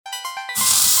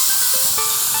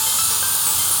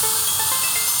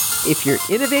If you're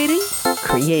innovating,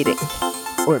 creating,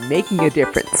 or making a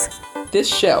difference,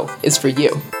 this show is for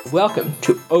you. Welcome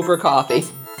to Over Coffee.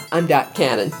 I'm Dot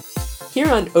Cannon. Here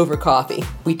on Over Coffee,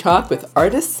 we talk with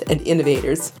artists and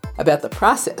innovators about the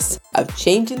process of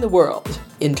changing the world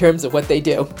in terms of what they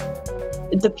do.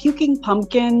 The puking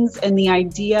pumpkins and the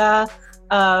idea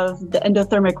of the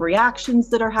endothermic reactions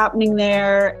that are happening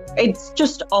there, it's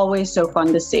just always so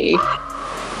fun to see.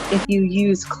 If you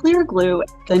use clear glue,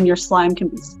 then your slime can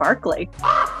be sparkly.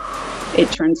 It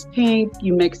turns pink,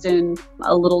 you mix in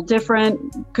a little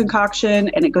different concoction,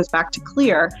 and it goes back to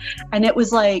clear. And it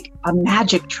was like a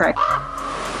magic trick.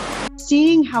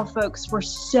 Seeing how folks were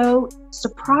so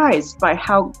surprised by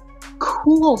how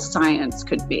cool science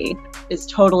could be is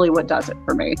totally what does it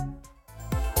for me.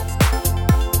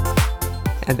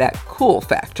 And that cool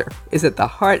factor is at the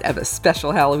heart of a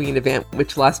special Halloween event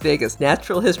which Las Vegas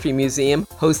Natural History Museum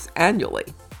hosts annually.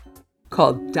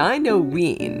 Called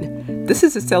Dino-ween, this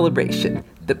is a celebration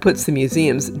that puts the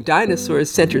museum's dinosaurs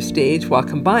center stage while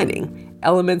combining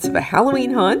elements of a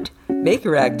Halloween hunt,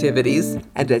 maker activities,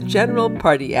 and a general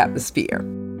party atmosphere.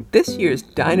 This year's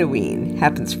Dino-ween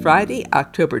happens Friday,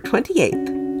 October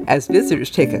 28th, as visitors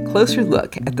take a closer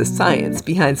look at the science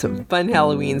behind some fun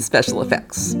Halloween special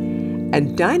effects.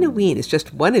 And Dino-ween is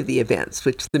just one of the events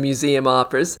which the museum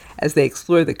offers as they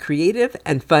explore the creative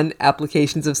and fun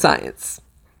applications of science.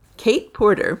 Kate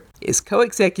Porter is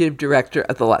co-executive director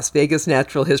of the Las Vegas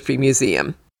Natural History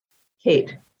Museum.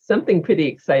 Kate, something pretty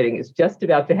exciting is just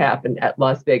about to happen at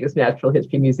Las Vegas Natural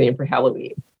History Museum for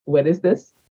Halloween. What is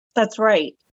this? That's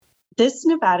right. This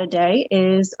Nevada Day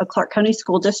is a Clark County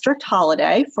School District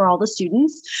holiday for all the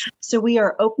students. So we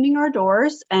are opening our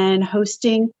doors and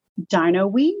hosting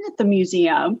Dino-ween at the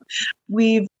museum.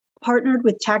 We've partnered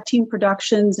with Tag Team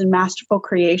Productions and Masterful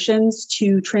Creations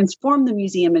to transform the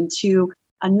museum into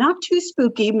a not too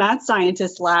spooky mad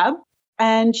scientist lab.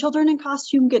 And children in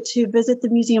costume get to visit the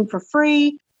museum for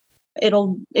free.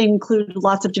 It'll include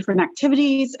lots of different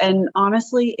activities. And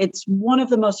honestly, it's one of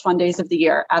the most fun days of the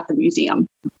year at the museum.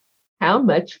 How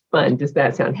much fun does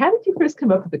that sound? How did you first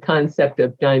come up with the concept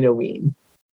of Dino-ween?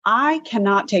 I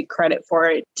cannot take credit for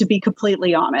it, to be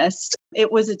completely honest.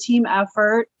 It was a team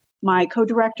effort. My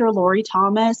co-director, Lori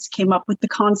Thomas, came up with the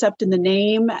concept and the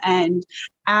name. And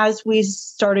as we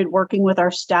started working with our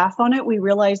staff on it, we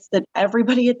realized that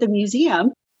everybody at the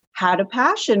museum had a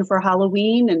passion for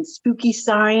Halloween and spooky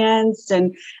science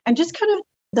and just kind of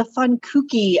the fun,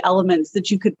 kooky elements that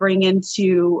you could bring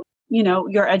into,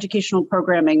 your educational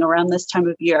programming around this time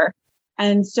of year.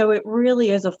 And so it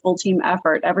really is a full team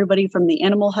effort. Everybody from the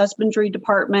animal husbandry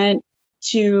department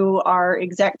to our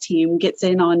exec team gets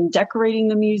in on decorating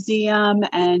the museum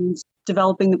and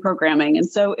developing the programming. And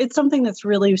so it's something that's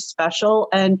really special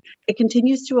and it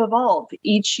continues to evolve.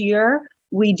 Each year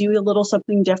we do a little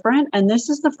something different. And this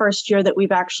is the first year that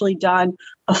we've actually done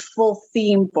a full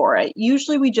theme for it.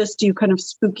 Usually we just do kind of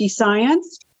spooky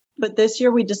science, but this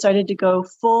year we decided to go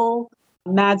full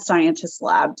mad scientist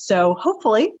lab. So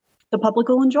hopefully the public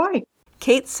will enjoy.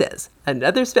 Kate says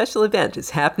another special event is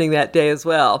happening that day as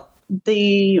well.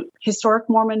 The historic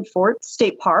Mormon Fort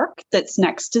State Park that's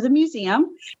next to the museum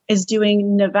is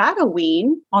doing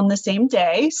Nevada-ween on the same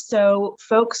day. So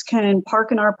folks can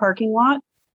park in our parking lot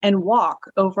and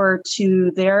walk over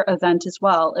to their event as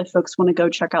well if folks want to go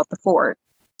check out the fort.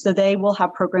 So they will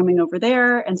have programming over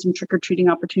there and some trick-or-treating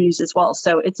opportunities as well.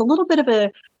 So it's a little bit of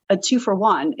a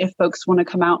 2-for-1 if folks want to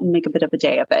come out and make a bit of a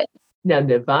day of it. Now,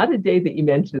 Nevada Day that you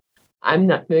mentioned, I'm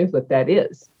not familiar with what that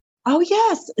is. Oh,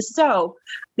 yes. So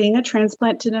being a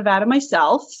transplant to Nevada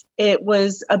myself, it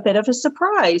was a bit of a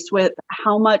surprise with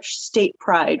how much state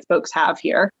pride folks have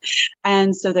here.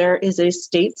 And so there is a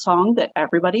state song that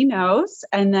everybody knows.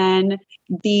 And then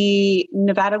the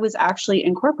Nevada was actually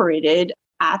incorporated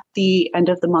at the end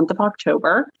of the month of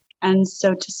October. And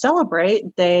so to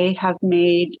celebrate, they have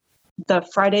made the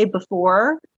Friday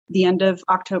before the end of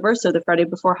October, so the Friday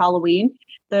before Halloween,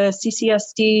 the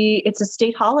CCSD, it's a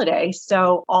state holiday.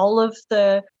 So all of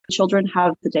the children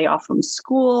have the day off from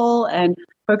school and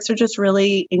folks are just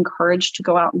really encouraged to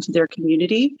go out into their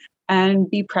community and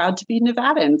be proud to be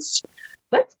Nevadans.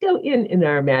 Let's go in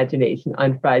our imagination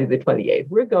on Friday the 28th.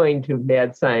 We're going to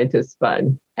Mad Scientist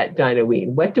Fun at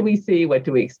Dino-ween. What do we see? What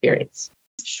do we experience?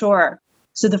 Sure.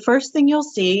 So the first thing you'll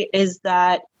see is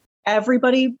that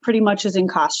everybody pretty much is in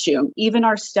costume. Even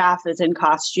our staff is in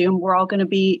costume. We're all going to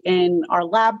be in our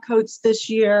lab coats this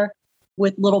year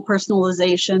with little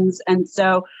personalizations. And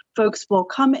so folks will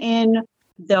come in,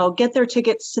 they'll get their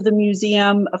tickets to the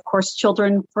museum, of course,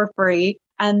 children for free.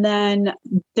 And then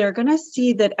they're going to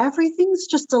see that everything's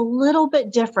just a little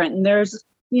bit different. And there's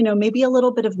maybe a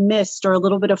little bit of mist or a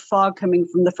little bit of fog coming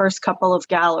from the first couple of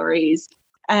galleries,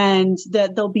 and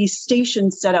that there'll be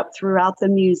stations set up throughout the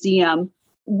museum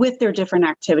with their different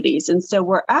activities. And so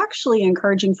we're actually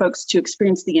encouraging folks to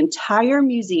experience the entire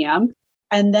museum.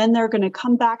 And then they're going to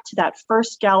come back to that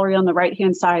first gallery on the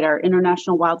right-hand side, our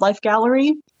International Wildlife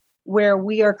Gallery, where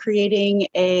we are creating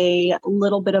a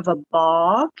little bit of a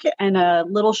bog and a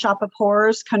little shop of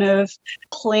horrors kind of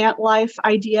plant life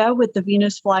idea with the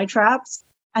Venus flytraps.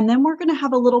 And then we're going to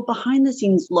have a little behind the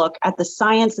scenes look at the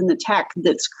science and the tech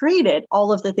that's created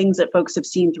all of the things that folks have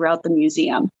seen throughout the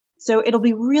museum. So it'll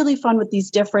be really fun with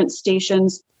these different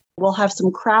stations. We'll have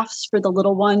some crafts for the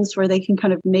little ones where they can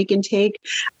kind of make and take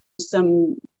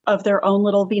some of their own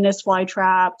little Venus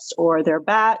flytraps or their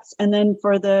bats. And then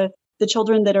for the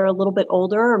children that are a little bit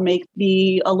older or may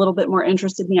be a little bit more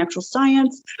interested in the actual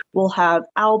science, we'll have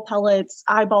owl pellets,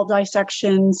 eyeball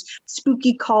dissections,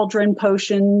 spooky cauldron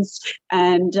potions,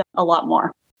 and a lot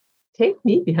more. Take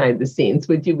me behind the scenes,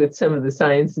 would you, with some of the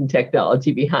science and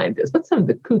technology behind this? What's some of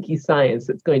the kooky science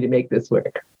that's going to make this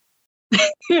work?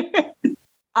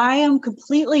 I am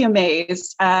completely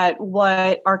amazed at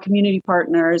what our community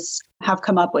partners have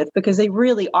come up with, because they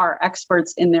really are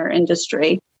experts in their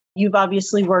industry. You've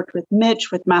obviously worked with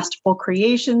Mitch with Masterful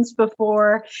Creations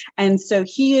before. And so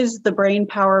he is the brain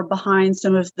power behind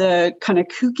some of the kind of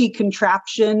kooky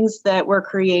contraptions that we're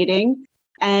creating.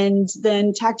 And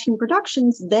then Tag Team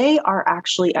Productions, they are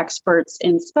actually experts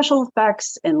in special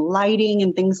effects and lighting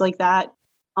and things like that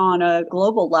on a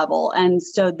global level. And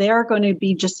so they're going to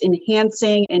be just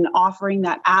enhancing and offering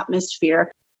that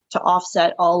atmosphere to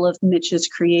offset all of Mitch's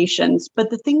creations. But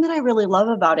the thing that I really love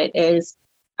about it is,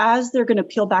 as they're going to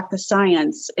peel back the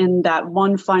science in that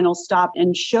one final stop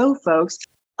and show folks,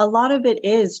 a lot of it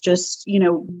is just,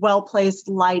 well-placed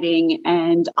lighting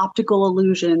and optical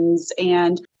illusions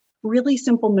and really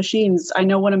simple machines. I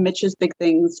know one of Mitch's big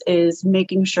things is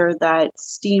making sure that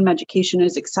STEAM education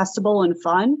is accessible and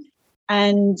fun.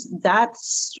 And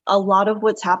that's a lot of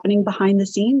what's happening behind the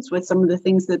scenes with some of the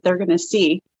things that they're going to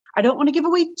see. I don't want to give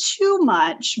away too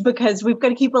much because we've got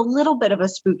to keep a little bit of a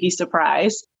spooky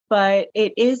surprise, but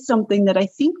it is something that I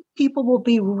think people will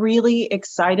be really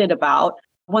excited about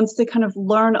once they kind of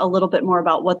learn a little bit more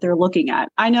about what they're looking at.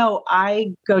 I know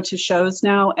I go to shows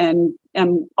now and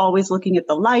am always looking at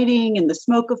the lighting and the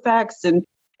smoke effects and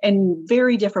in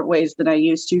very different ways than I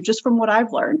used to, just from what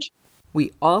I've learned.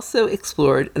 We also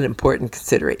explored an important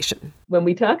consideration. When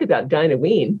we talk about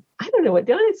Dino-ween, I don't know what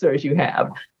dinosaurs you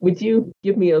have. Would you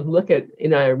give me a look at,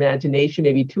 in our imagination,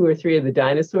 maybe 2 or 3 of the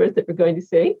dinosaurs that we're going to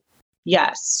see?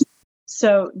 Yes.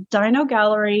 So Dino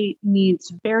Gallery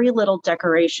needs very little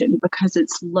decoration because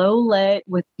it's low lit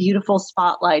with beautiful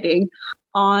spotlighting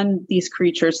on these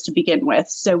creatures to begin with.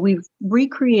 So we've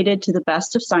recreated, to the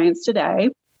best of science today,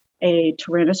 a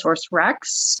Tyrannosaurus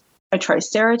Rex, a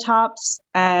Triceratops,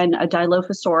 and a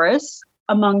Dilophosaurus,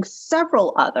 among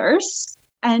several others.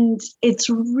 And it's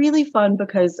really fun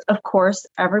because, of course,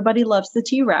 everybody loves the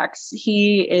T-Rex.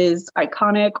 He is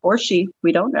iconic, or she,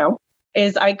 we don't know,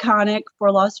 is iconic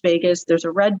for Las Vegas. There's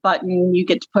a red button, you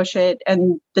get to push it,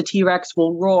 and the T-Rex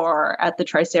will roar at the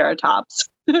Triceratops.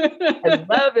 I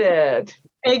love it.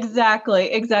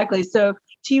 Exactly. So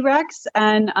T-Rex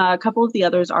and a couple of the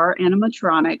others are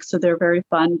animatronics, so they're very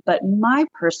fun. But my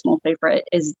personal favorite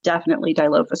is definitely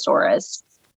Dilophosaurus.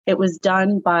 It was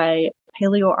done by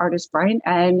paleo artist Brian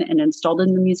N. and installed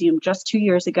in the museum just 2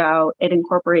 years ago. It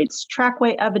incorporates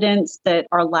trackway evidence that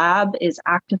our lab is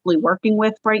actively working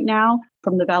with right now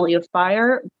from the Valley of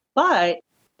Fire. But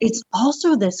it's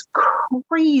also this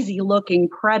crazy looking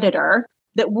predator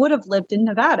that would have lived in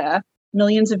Nevada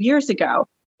millions of years ago.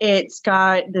 It's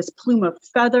got this plume of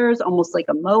feathers, almost like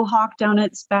a mohawk down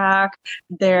its back.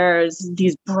 There's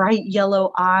these bright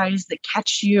yellow eyes that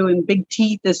catch you and big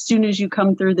teeth as soon as you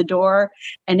come through the door.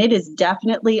 And it is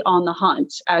definitely on the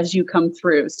hunt as you come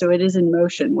through. So it is in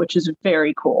motion, which is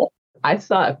very cool. I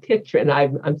saw a picture, and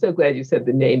I'm so glad you said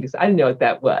the name because I didn't know what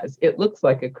that was. It looks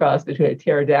like a cross between a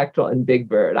pterodactyl and big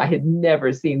bird. I had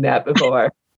never seen that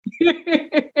before.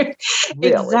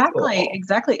 Really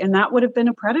exactly. And that would have been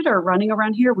a predator running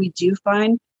around here. We do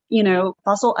find,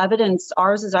 fossil evidence.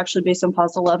 Ours is actually based on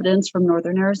fossil evidence from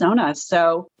northern Arizona.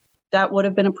 So that would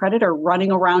have been a predator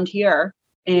running around here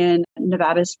in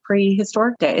Nevada's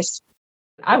prehistoric days.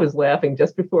 I was laughing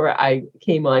just before I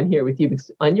came on here with you because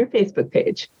on your Facebook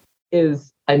page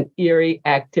is an eerie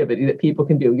activity that people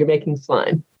can do. You're making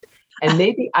slime. And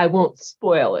maybe I won't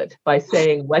spoil it by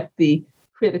saying what the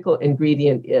critical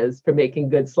ingredient is for making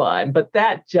good slime, but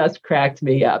that just cracked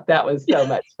me up. That was so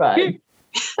much fun.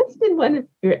 What's been one of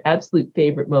your absolute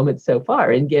favorite moments so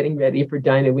far in getting ready for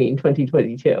Dino-ween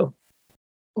 2022?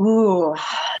 Ooh,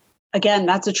 again,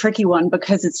 that's a tricky one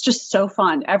because it's just so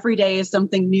fun. Every day is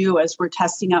something new as we're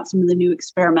testing out some of the new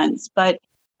experiments. But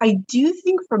I do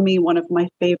think for me, one of my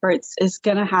favorites is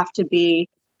going to have to be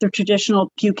the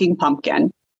traditional puking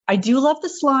pumpkin. I do love the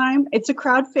slime. It's a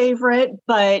crowd favorite,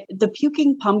 but the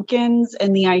puking pumpkins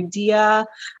and the idea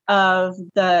of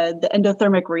the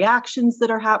endothermic reactions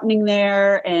that are happening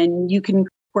there, and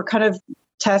we're kind of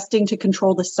testing to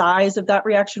control the size of that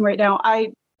reaction right now.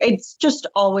 It's just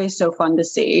always so fun to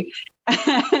see.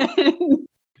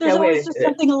 There's always just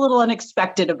something a little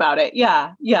unexpected about it.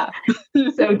 Yeah.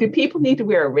 So do people need to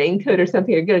wear a raincoat or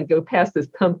something? You're going to go past this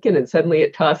pumpkin and suddenly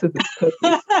it tosses its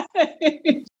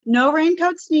cookies? No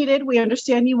raincoats needed. We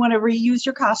understand you want to reuse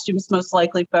your costumes, most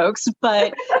likely, folks,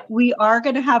 but we are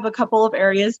going to have a couple of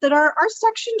areas that are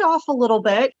sectioned off a little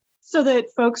bit so that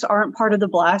folks aren't part of the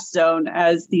blast zone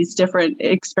as these different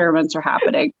experiments are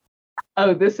happening.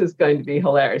 Oh, this is going to be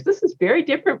hilarious. This is very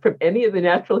different from any of the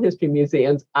natural history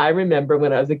museums I remember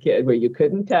when I was a kid, where you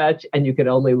couldn't touch and you could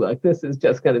only look. This is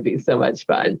just going to be so much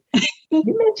fun.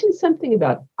 You mentioned something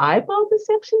about eyeball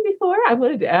dissection before. I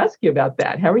wanted to ask you about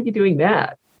that. How are you doing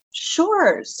that?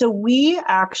 Sure. So we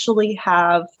actually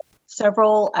have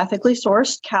several ethically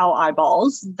sourced cow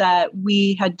eyeballs that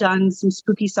we had done some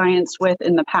spooky science with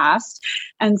in the past.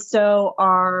 And so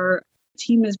our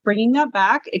team is bringing that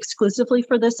back exclusively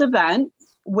for this event,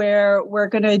 where we're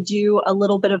going to do a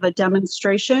little bit of a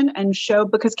demonstration and show,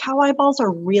 because cow eyeballs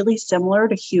are really similar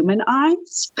to human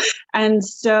eyes. And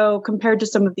so compared to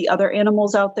some of the other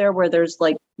animals out there where there's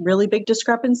like really big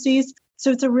discrepancies. So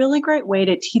it's a really great way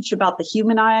to teach about the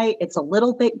human eye. It's a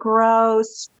little bit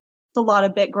gross. It's a lot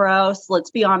of bit gross, let's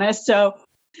be honest. So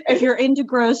if you're into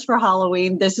gross for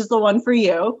Halloween, this is the one for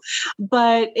you.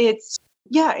 But it's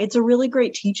a really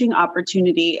great teaching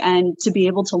opportunity, and to be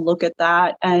able to look at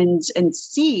that and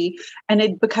see,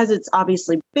 and because it's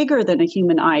obviously bigger than a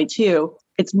human eye too,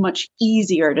 it's much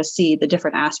easier to see the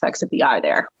different aspects of the eye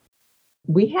there.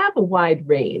 We have a wide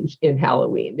range in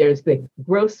Halloween. There's the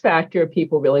gross factor.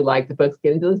 People really like the folks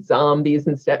get into the zombies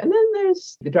and stuff. And then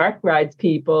there's the dark rides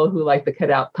people who like the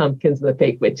cutout pumpkins and the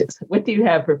fake witches. What do you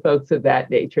have for folks of that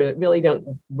nature that really don't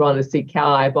want to see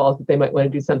cow eyeballs, but they might want to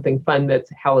do something fun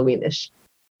that's Halloweenish?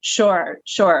 Sure.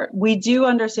 We do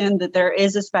understand that there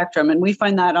is a spectrum, and we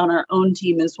find that on our own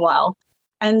team as well.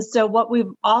 And so what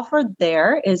we've offered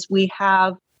there is we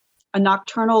have a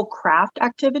nocturnal craft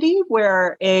activity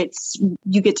where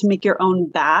you get to make your own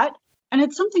bat. And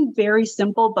it's something very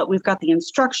simple, but we've got the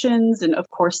instructions and, of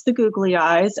course, the googly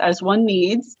eyes as one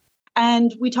needs.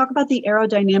 And we talk about the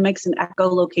aerodynamics and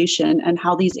echolocation and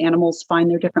how these animals find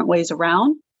their different ways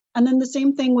around. And then the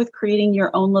same thing with creating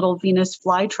your own little Venus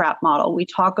flytrap model. We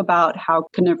talk about how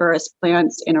carnivorous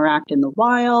plants interact in the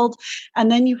wild.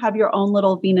 And then you have your own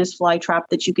little Venus flytrap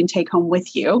that you can take home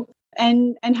with you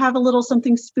and have a little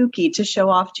something spooky to show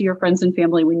off to your friends and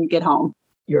family when you get home.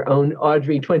 Your own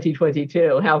Audrey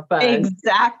 2022. How fun.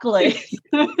 Exactly.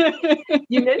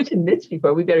 You mentioned Mitch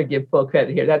before. We better give full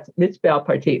credit here. That's Mitch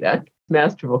Valpartita.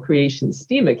 Masterful Creations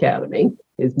STEAM Academy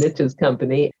is Mitch's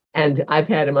company. And I've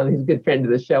had him on. He's a good friend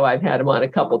of the show. I've had him on a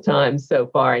couple times so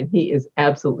far, and he is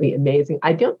absolutely amazing.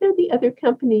 I don't know the other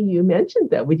company you mentioned,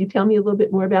 though. Would you tell me a little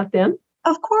bit more about them?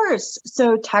 Of course.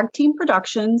 So Tag Team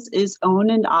Productions is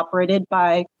owned and operated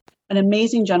by an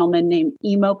amazing gentleman named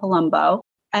Emo Palumbo.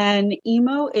 And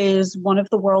Emo is one of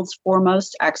the world's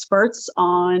foremost experts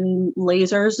on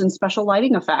lasers and special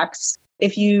lighting effects.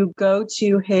 If you go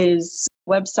to his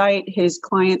website, his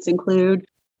clients include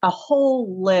a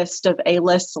whole list of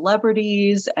A-list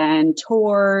celebrities and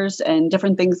tours and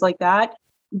different things like that.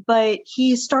 But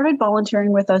he started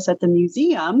volunteering with us at the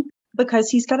museum because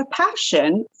he's got a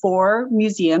passion for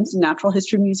museums, natural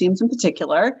history museums in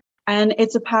particular. And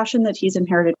it's a passion that he's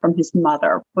inherited from his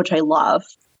mother, which I love.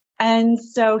 And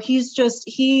so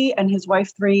he and his wife,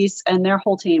 Threes, and their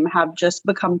whole team have just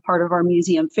become part of our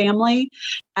museum family.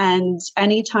 And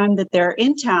anytime that they're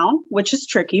in town, which is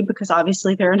tricky because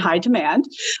obviously they're in high demand,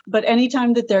 but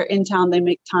anytime that they're in town, they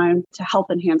make time to help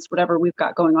enhance whatever we've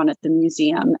got going on at the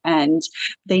museum. And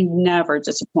they never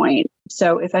disappoint.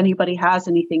 So if anybody has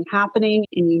anything happening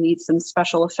and you need some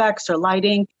special effects or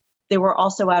lighting, they were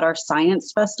also at our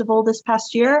science festival this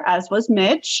past year, as was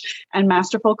Mitch and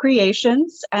Masterful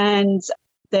Creations. And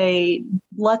they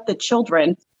let the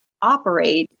children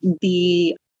operate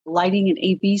the lighting and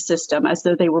AV system as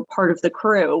though they were part of the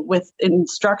crew with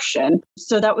instruction.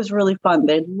 So that was really fun.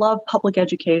 They love public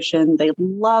education. They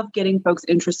love getting folks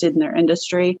interested in their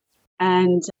industry.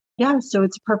 And yeah, so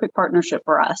it's a perfect partnership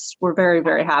for us. We're very,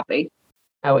 very happy.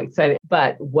 How exciting.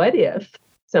 But what if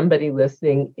somebody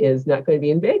listening is not going to be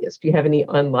in Vegas? Do you have any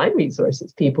online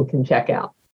resources people can check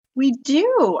out? We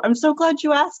do. I'm so glad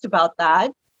you asked about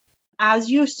that.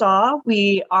 As you saw,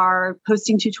 we are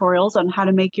posting tutorials on how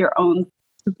to make your own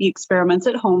spooky experiments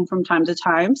at home from time to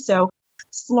time. So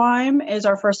slime is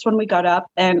our first one we got up.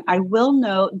 And I will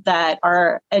note that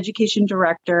our education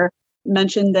director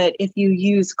mentioned that if you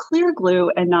use clear glue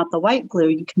and not the white glue,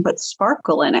 you can put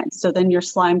sparkle in it. So then your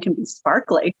slime can be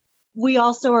sparkly. We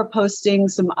also are posting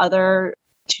some other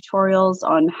tutorials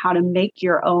on how to make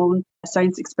your own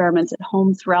science experiments at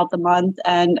home throughout the month.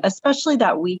 And especially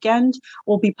that weekend,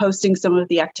 we'll be posting some of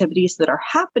the activities that are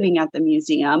happening at the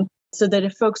museum so that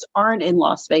if folks aren't in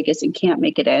Las Vegas and can't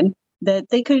make it in, that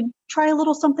they could try a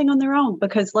little something on their own.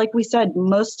 Because like we said,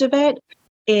 most of it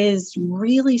is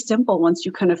really simple once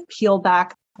you kind of peel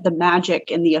back the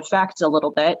magic and the effect a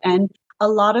little bit. And a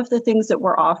lot of the things that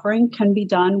we're offering can be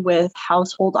done with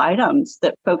household items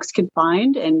that folks can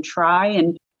find and try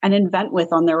and invent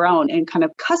with on their own and kind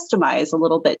of customize a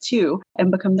little bit too and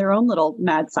become their own little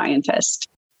mad scientist.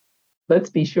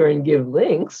 Let's be sure and give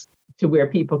links to where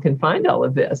people can find all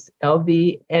of this.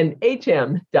 lvnhm.org,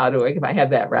 if I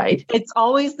have that right. It's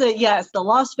always the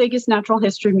Las Vegas Natural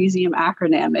History Museum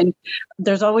acronym. And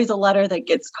there's always a letter that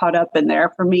gets caught up in there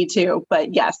for me too.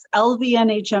 But yes,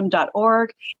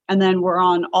 lvnhm.org. And then we're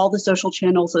on all the social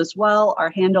channels as well. Our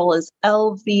handle is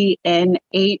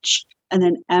lvnh, and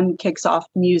then M kicks off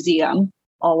museum,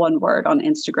 all one word, on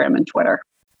Instagram and Twitter.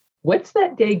 What's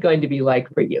that day going to be like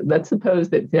for you? Let's suppose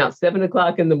that it's now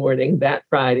 7:00 in the morning that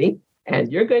Friday,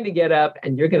 and you're going to get up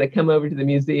and you're going to come over to the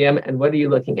museum. And what are you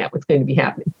looking at? What's going to be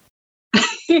happening?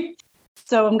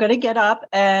 So I'm going to get up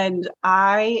and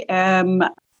I am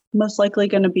most likely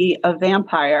going to be a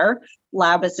vampire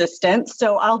lab assistant.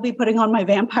 So I'll be putting on my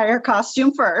vampire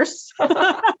costume first.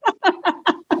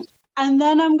 And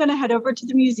then I'm going to head over to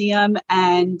the museum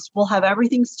and we'll have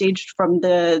everything staged from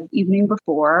the evening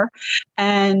before.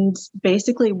 And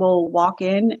basically we'll walk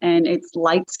in and it's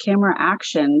lights, camera,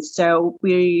 action. So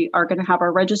we are going to have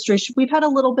our registration. We've had a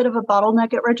little bit of a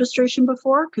bottleneck at registration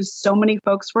before because so many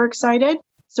folks were excited.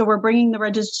 So we're bringing the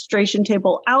registration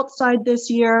table outside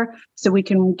this year so we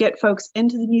can get folks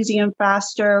into the museum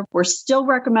faster. We're still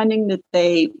recommending that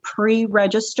they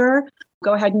pre-register.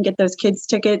 Go ahead and get those kids'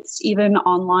 tickets even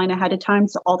online ahead of time.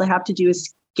 So all they have to do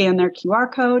is scan their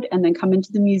QR code and then come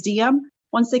into the museum.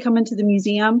 Once they come into the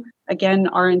museum, again,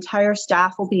 our entire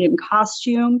staff will be in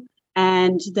costume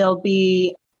and they'll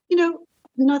be,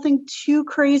 nothing too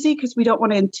crazy because we don't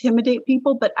want to intimidate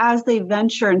people. But as they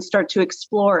venture and start to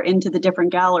explore into the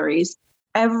different galleries,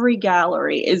 every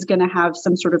gallery is going to have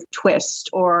some sort of twist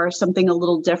or something a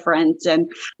little different.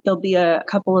 And there'll be a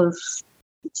couple of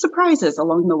surprises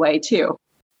along the way too.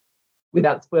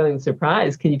 Without spoiling the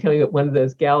surprise, can you tell me what one of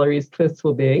those galleries twists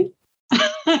will be?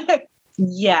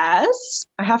 Yes.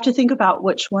 I have to think about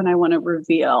which one I want to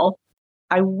reveal.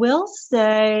 I will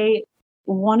say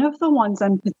one of the ones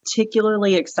I'm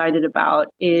particularly excited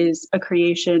about is a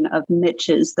creation of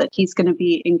Mitch's that he's going to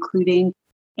be including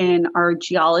in our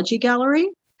geology gallery.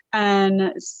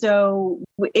 And so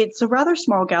it's a rather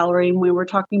small gallery, and we were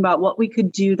talking about what we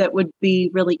could do that would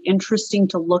be really interesting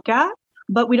to look at,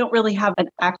 but we don't really have an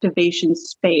activation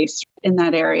space in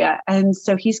that area. And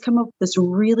so he's come up with this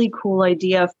really cool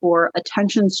idea for a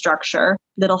tension structure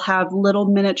that'll have little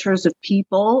miniatures of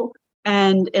people,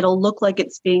 and it'll look like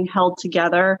it's being held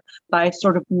together by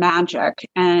sort of magic.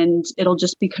 And it'll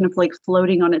just be kind of like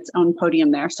floating on its own podium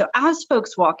there. So as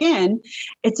folks walk in,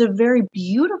 it's a very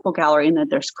beautiful gallery in that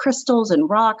there's crystals and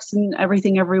rocks and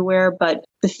everything everywhere. But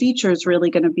the feature is really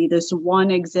going to be this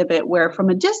one exhibit where from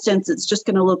a distance, it's just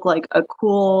going to look like a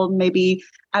cool, maybe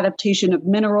adaptation of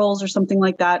minerals or something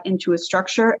like that into a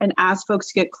structure. And as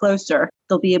folks get closer,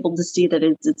 they'll be able to see that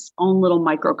it's its own little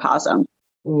microcosm.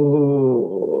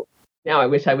 Ooh. Now I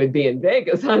wish I would be in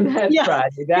Vegas on that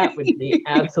Friday. That would be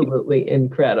absolutely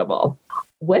incredible.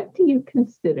 What do you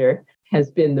consider has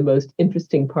been the most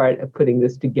interesting part of putting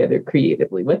this together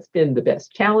creatively? What's been the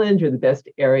best challenge or the best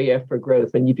area for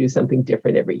growth when you do something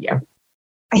different every year?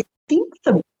 I think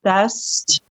the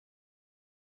best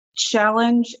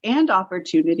challenge and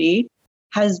opportunity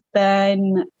has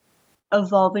been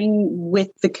evolving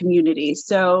with the community.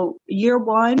 So year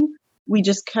one,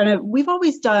 we've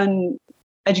always done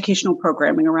educational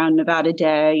programming around Nevada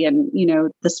Day and,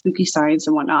 the spooky science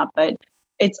and whatnot. But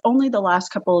it's only the last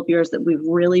couple of years that we've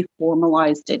really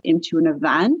formalized it into an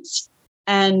event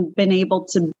and been able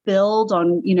to build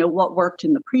on, what worked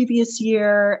in the previous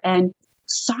year. And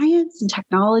science and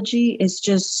technology is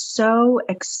just so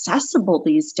accessible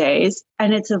these days.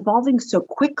 And it's evolving so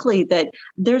quickly that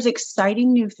there's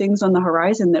exciting new things on the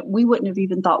horizon that we wouldn't have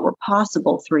even thought were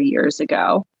possible 3 years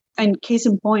ago. And case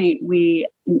in point,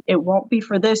 it won't be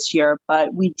for this year,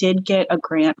 but we did get a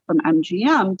grant from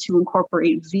MGM to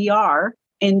incorporate VR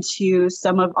into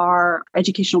some of our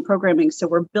educational programming. So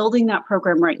we're building that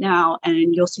program right now,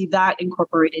 and you'll see that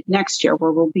incorporated next year,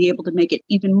 where we'll be able to make it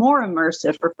even more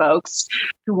immersive for folks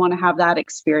who want to have that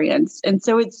experience. And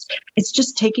so it's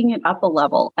just taking it up a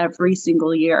level every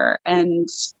single year. And,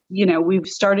 we've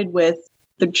started with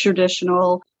the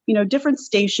traditional, different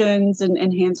stations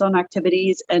and hands-on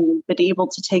activities, and been able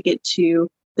to take it to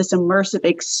this immersive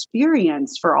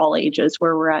experience for all ages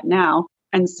where we're at now.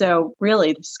 And so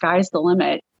really, the sky's the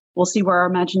limit. We'll see where our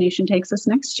imagination takes us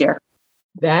next year.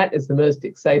 That is the most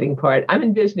exciting part. I'm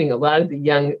envisioning a lot of the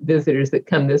young visitors that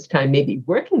come this time maybe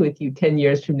working with you 10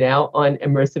 years from now on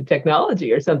immersive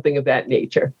technology or something of that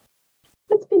nature.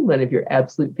 What's been one of your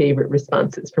absolute favorite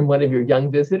responses from one of your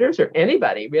young visitors, or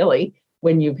anybody really,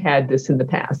 when you've had this in the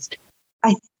past?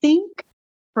 I think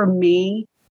for me,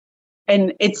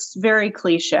 and it's very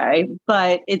cliche,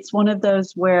 but it's one of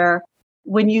those where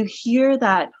when you hear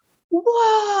that,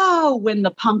 whoa, when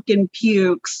the pumpkin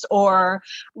pukes, or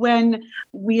when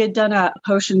we had done a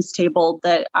potions table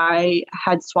that I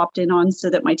had swapped in on so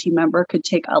that my team member could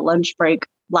take a lunch break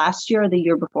last year or the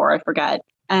year before, I forget.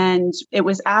 And it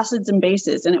was acids and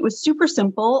bases. And it was super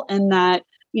simple in that,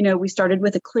 we started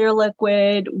with a clear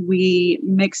liquid, we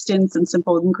mixed in some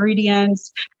simple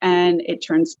ingredients, and it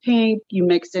turns pink. You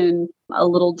mix in a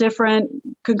little different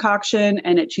concoction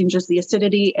and it changes the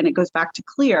acidity and it goes back to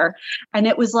clear. And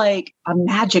it was like a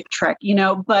magic trick,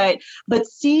 but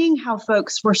seeing how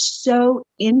folks were so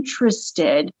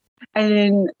interested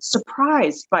and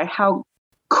surprised by how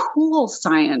cool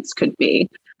science could be,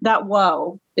 that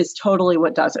whoa is totally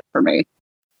what does it for me.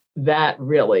 That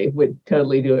really would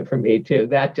totally do it for me too.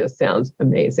 That just sounds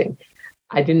amazing.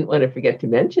 I didn't want to forget to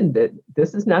mention that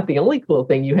this is not the only cool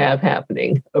thing you have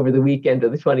happening over the weekend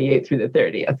of the 28th through the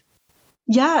 30th.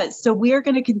 Yeah, so we are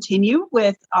going to continue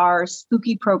with our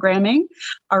spooky programming,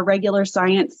 our regular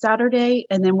science Saturday,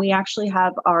 and then we actually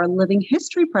have our living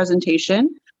history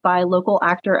presentation by local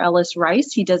actor Ellis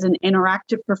Rice. He does an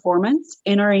interactive performance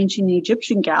in our ancient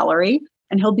Egyptian gallery,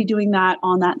 and he'll be doing that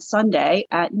on that Sunday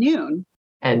at noon.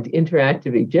 And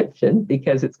interactive Egyptian,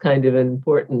 because it's kind of an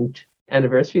important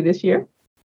anniversary this year?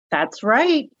 That's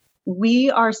right. We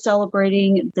are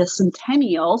celebrating the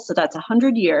centennial, so that's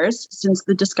 100 years since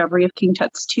the discovery of King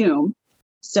Tut's tomb.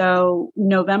 So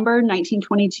November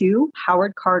 1922,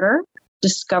 Howard Carter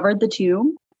discovered the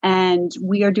tomb, and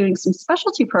we are doing some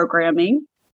specialty programming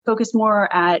focused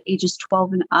more at ages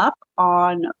 12 and up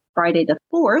on Friday the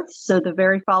 4th, so the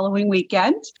very following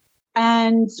weekend.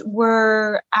 And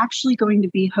we're actually going to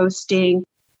be hosting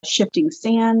Shifting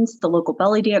Sands, the local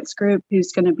belly dance group,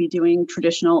 who's going to be doing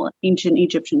traditional ancient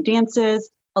Egyptian dances,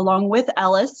 along with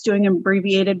Ellis doing an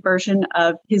abbreviated version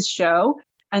of his show.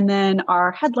 And then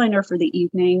our headliner for the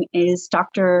evening is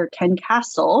Dr. Ken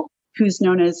Castle, who's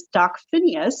known as Doc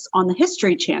Phineas on the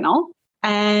History Channel.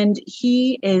 And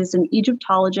he is an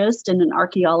Egyptologist and an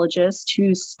archaeologist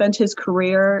who spent his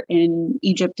career in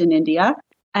Egypt and India.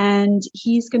 And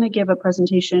he's going to give a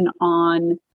presentation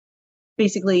on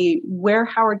basically where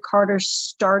Howard Carter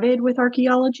started with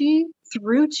archaeology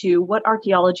through to what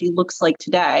archaeology looks like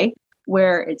today,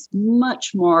 where it's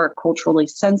much more culturally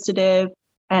sensitive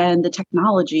and the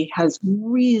technology has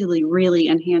really, really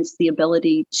enhanced the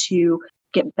ability to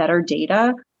get better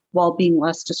data while being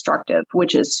less destructive,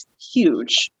 which is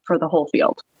huge for the whole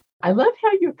field. I love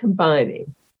how you're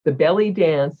combining the belly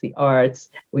dance, the arts.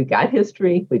 We've got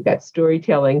history, we've got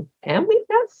storytelling, and we've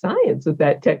got science with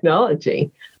that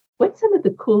technology. What's some of the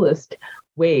coolest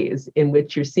ways in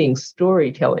which you're seeing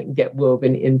storytelling get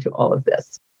woven into all of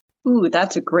this? Ooh,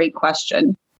 that's a great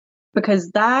question, because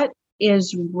that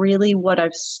is really what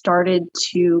I've started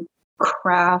to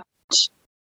craft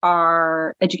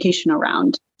our education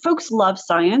around. Folks love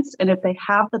science, and if they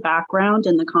have the background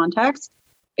and the context,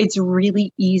 it's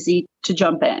really easy to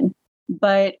jump in.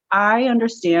 But I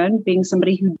understand, being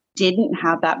somebody who didn't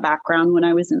have that background when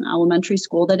I was in elementary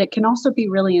school, that it can also be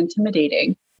really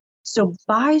intimidating. So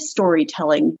by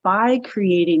storytelling, by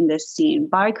creating this scene,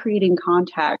 by creating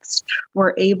context,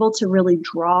 we're able to really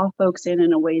draw folks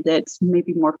in a way that's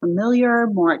maybe more familiar,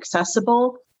 more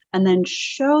accessible, and then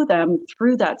show them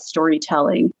through that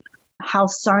storytelling how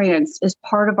science is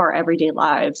part of our everyday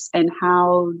lives and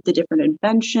how the different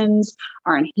inventions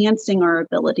are enhancing our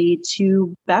ability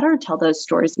to better tell those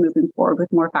stories moving forward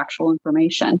with more factual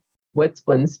information. What's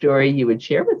one story you would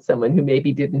share with someone who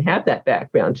maybe didn't have that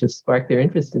background to spark their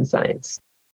interest in science?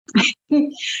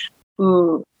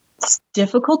 Ooh, it's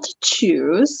difficult to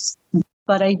choose,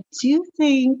 but I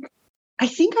think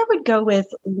I would go with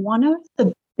one of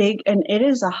the big, and it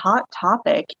is a hot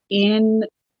topic in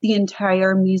the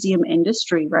entire museum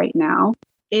industry right now,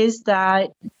 is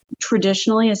that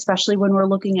traditionally, especially when we're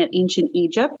looking at ancient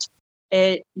Egypt,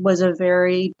 it was a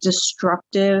very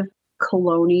destructive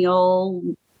colonial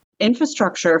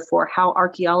infrastructure for how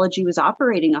archaeology was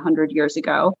operating 100 years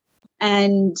ago.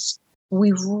 And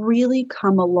we've really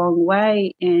come a long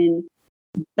way in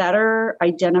better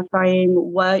identifying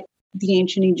what the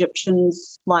ancient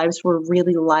Egyptians' lives were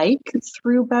really like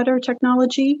through better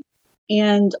technology,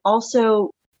 and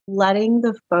also letting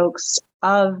the folks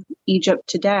of Egypt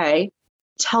today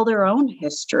tell their own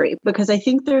history, because I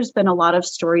think there's been a lot of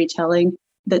storytelling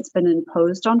that's been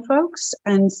imposed on folks.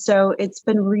 And so it's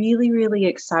been really, really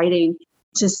exciting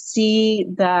to see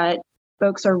that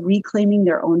folks are reclaiming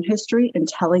their own history and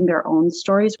telling their own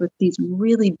stories with these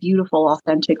really beautiful,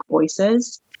 authentic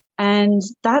voices. And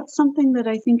that's something that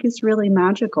I think is really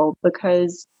magical,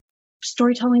 because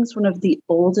storytelling is one of the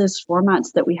oldest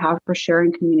formats that we have for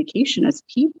sharing communication as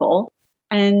people.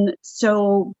 And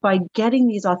so by getting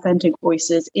these authentic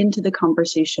voices into the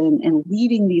conversation and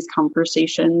leading these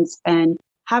conversations and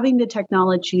having the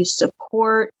technology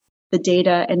support the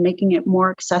data and making it more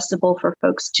accessible for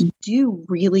folks to do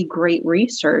really great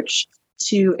research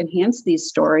to enhance these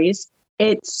stories,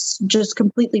 it's just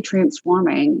completely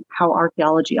transforming how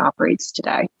archaeology operates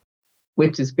today.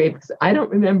 Which is great, because I don't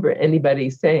remember anybody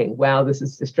saying, wow, this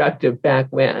is destructive back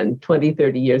when, 20,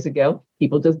 30 years ago.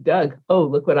 People just dug, oh,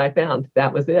 look what I found.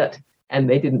 That was it. And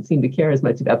they didn't seem to care as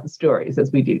much about the stories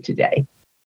as we do today.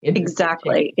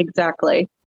 Exactly.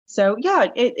 So yeah,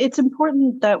 it's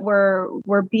important that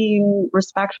we're being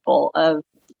respectful of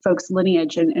folks'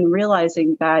 lineage and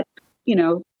realizing that, you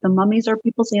know, the mummies are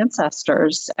people's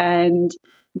ancestors and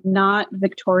not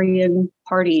Victorian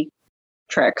party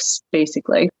tricks,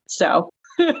 basically. So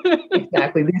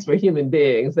exactly. These were human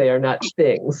beings. They are not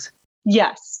things.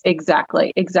 Yes,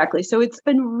 exactly. So it's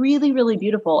been really, really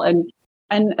beautiful. And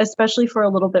especially for a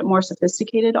little bit more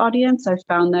sophisticated audience, I've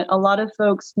found that a lot of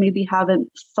folks maybe haven't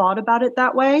thought about it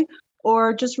that way,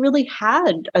 or just really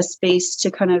had a space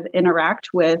to kind of interact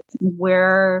with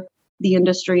where the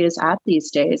industry is at these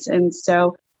days. And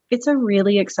so it's a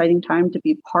really exciting time to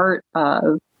be part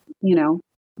of, you know,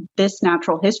 this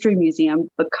natural history museum,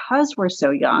 because we're so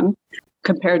young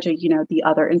compared to, you know, the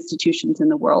other institutions in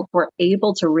the world. We're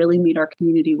able to really meet our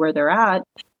community where they're at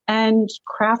and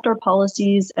craft our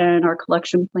policies and our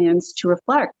collection plans to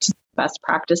reflect best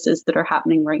practices that are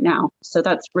happening right now. So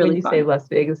that's really fun. When you say Las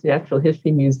Vegas Natural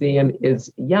History Museum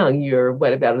is young, you're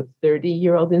what, about a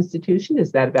 30-year-old institution?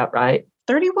 Is that about right?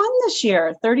 31 this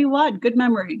year. 31. Good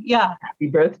memory. Yeah. Happy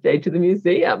birthday to the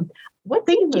museum.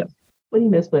 Thank you. What do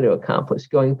you most want to accomplish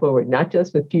going forward, not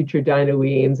just with future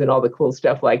Dino-weens and all the cool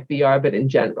stuff like VR, but in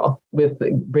general, with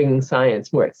bringing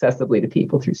science more accessibly to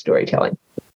people through storytelling?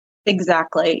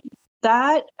 Exactly.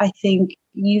 That, I think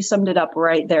you summed it up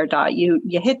right there, Dot. You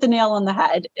hit the nail on the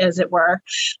head, as it were,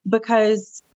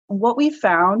 because what we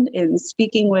found in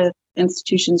speaking with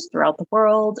institutions throughout the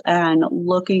world and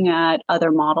looking at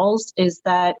other models is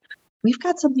that we've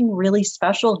got something really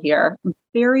special here.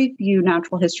 Very few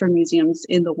natural history museums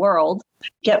in the world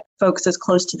get folks as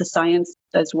close to the science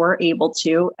as we're able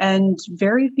to, and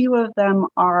very few of them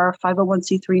are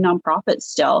 501c3 nonprofits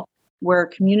still. We're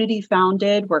community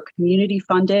founded, we're community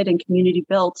funded and community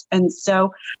built. And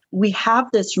so we have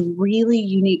this really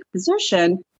unique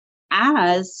position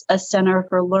as a center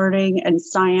for learning and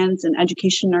science and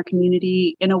education in our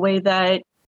community in a way that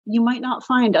you might not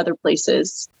find other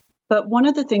places. But one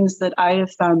of the things that I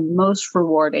have found most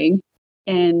rewarding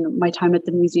in my time at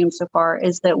the museum so far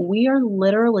is that we are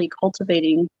literally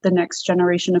cultivating the next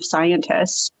generation of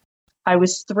scientists. I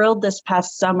was thrilled this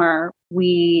past summer.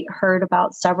 We heard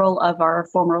about several of our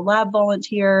former lab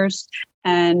volunteers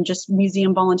and just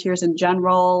museum volunteers in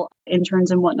general, interns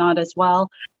and whatnot as well,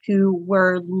 who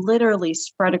were literally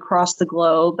spread across the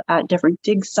globe at different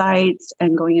dig sites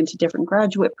and going into different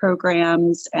graduate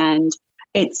programs. And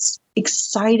it's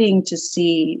exciting to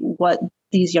see what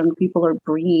these young people are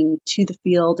bringing to the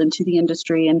field and to the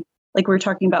industry. And like we were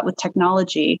talking about with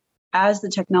technology, as the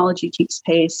technology keeps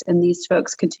pace and these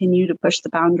folks continue to push the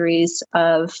boundaries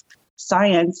of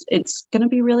science, it's going to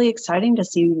be really exciting to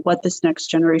see what this next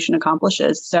generation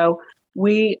accomplishes. So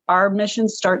our mission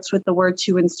starts with the word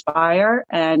to inspire,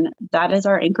 and that is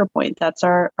our anchor point. That's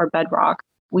our bedrock.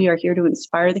 We are here to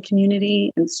inspire the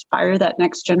community, inspire that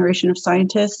next generation of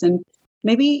scientists, and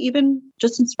maybe even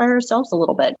just inspire ourselves a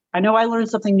little bit. I know I learn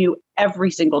something new every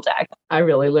single day. I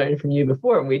really learned from you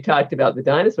before when we talked about the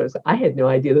dinosaurs. I had no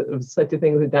idea that there was such a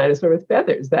thing as a dinosaur with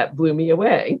feathers. That blew me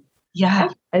away. Yeah.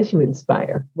 As you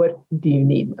inspire, what do you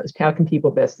need most? How can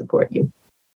people best support you?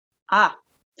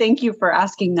 Thank you for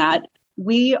asking that.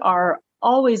 We are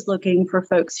always looking for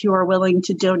folks who are willing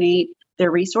to donate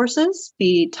their resources,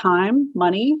 be it time,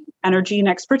 money, energy, and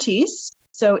expertise.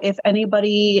 So if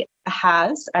anybody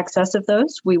has excess of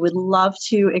those, we would love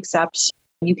to accept.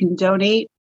 You can donate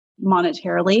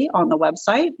monetarily on the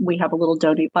website. We have a little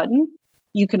donate button.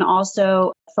 You can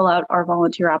also fill out our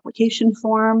volunteer application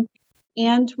form.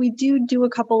 And we do a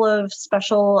couple of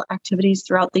special activities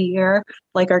throughout the year,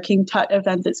 like our King Tut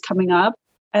event that's coming up.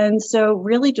 And so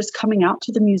really just coming out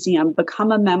to the museum,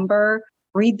 become a member,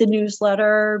 read the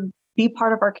newsletter, be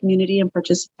part of our community and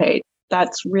participate.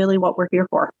 That's really what we're here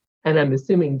for. And I'm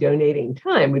assuming donating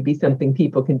time would be something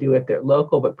people can do if they're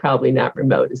local, but probably not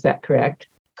remote. Is that correct?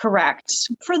 Correct.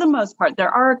 For the most part, there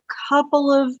are a couple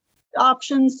of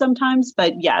options sometimes,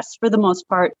 but yes, for the most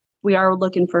part, we are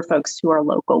looking for folks who are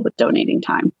local with donating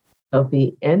time.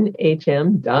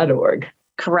 lvnhm.org.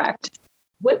 Correct.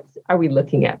 What are we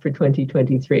looking at for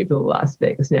 2023 for the Las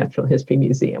Vegas Natural History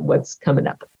Museum? What's coming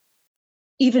up?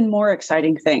 Even more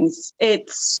exciting things.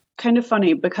 It's kind of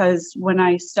funny because when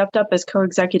I stepped up as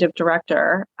co-executive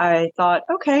director, I thought,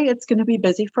 okay, it's going to be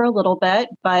busy for a little bit,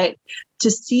 but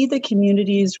to see the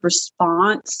community's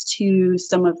response to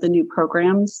some of the new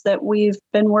programs that we've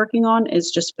been working on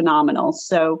is just phenomenal.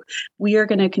 So we are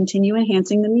going to continue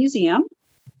enhancing the museum.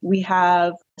 We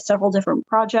have several different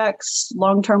projects,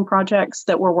 long-term projects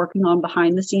that we're working on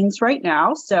behind the scenes right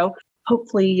now. So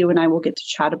hopefully you and I will get to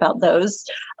chat about those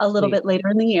a little bit later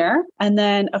in the year. And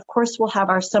then, of course, we'll have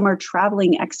our summer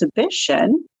traveling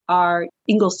exhibition, our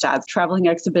Ingolstadt traveling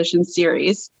exhibition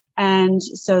series. And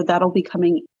so that'll be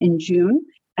coming in June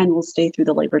and we'll stay through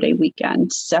the Labor Day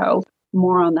weekend. So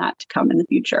more on that to come in the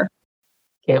future.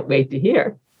 Can't wait to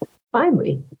hear.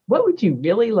 Finally, what would you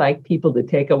really like people to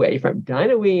take away from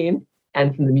Dino-ween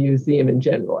and from the museum in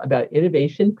general about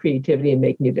innovation, creativity, and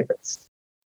making a difference?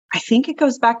 I think it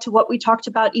goes back to what we talked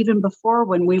about even before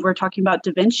when we were talking about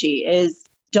Da Vinci is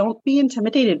don't be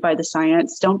intimidated by the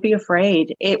science. Don't be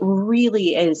afraid. It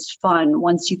really is fun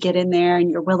once you get in there and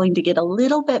you're willing to get a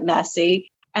little bit messy.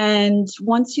 And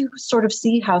once you sort of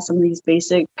see how some of these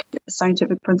basic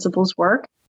scientific principles work,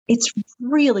 it's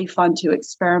really fun to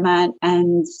experiment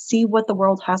and see what the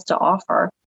world has to offer.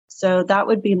 So that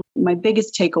would be my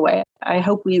biggest takeaway. I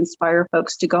hope we inspire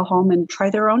folks to go home and try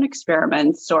their own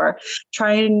experiments or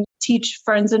try and teach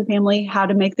friends and family how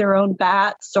to make their own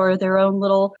bats or their own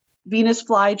little Venus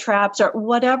fly traps or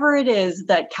whatever it is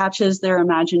that catches their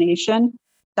imagination.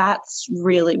 That's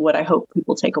really what I hope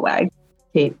people take away.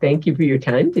 Kate, thank you for your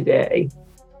time today.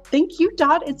 Thank you,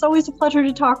 Dot. It's always a pleasure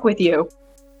to talk with you.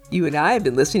 You and I have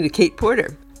been listening to Kate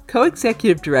Porter,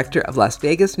 Co-Executive Director of Las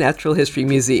Vegas Natural History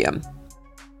Museum.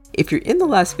 If you're in the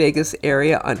Las Vegas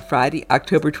area on Friday,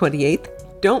 October 28th,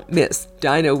 don't miss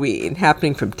Dino-ween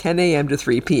happening from 10 a.m. to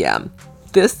 3 p.m.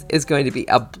 This is going to be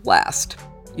a blast.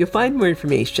 You'll find more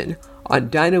information on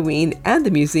Dino-ween and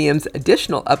the museum's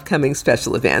additional upcoming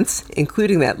special events,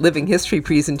 including that living history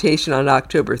presentation on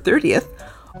October 30th,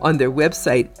 on their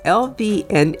website lvnhm.org.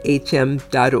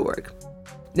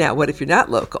 Now, what if you're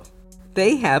not local?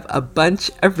 They have a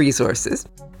bunch of resources.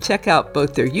 Check out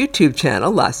both their YouTube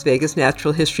channel, Las Vegas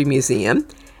Natural History Museum,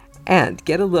 and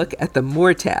get a look at the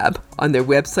More tab on their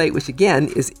website, which again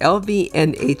is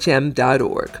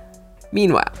lvnhm.org.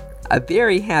 Meanwhile, a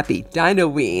very happy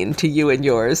Dino-ween to you and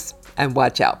yours, and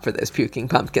watch out for those puking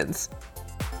pumpkins.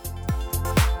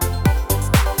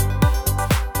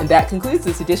 And that concludes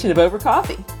this edition of Over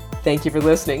Coffee. Thank you for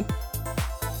listening.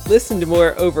 Listen to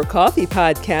more Over Coffee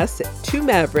podcasts at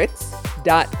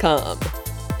twomavericks.com.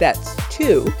 That's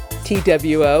two,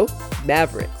 T-W-O,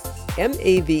 Mavericks,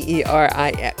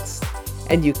 M-A-V-E-R-I-X.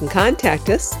 And you can contact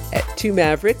us at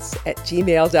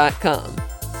twomavericks@gmail.com.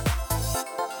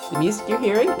 The music you're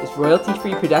hearing is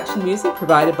royalty-free production music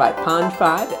provided by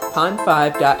Pond5 at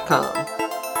pond5.com.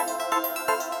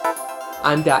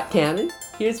 I'm Dot Cannon.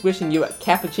 Here's wishing you a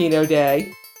cappuccino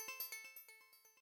day.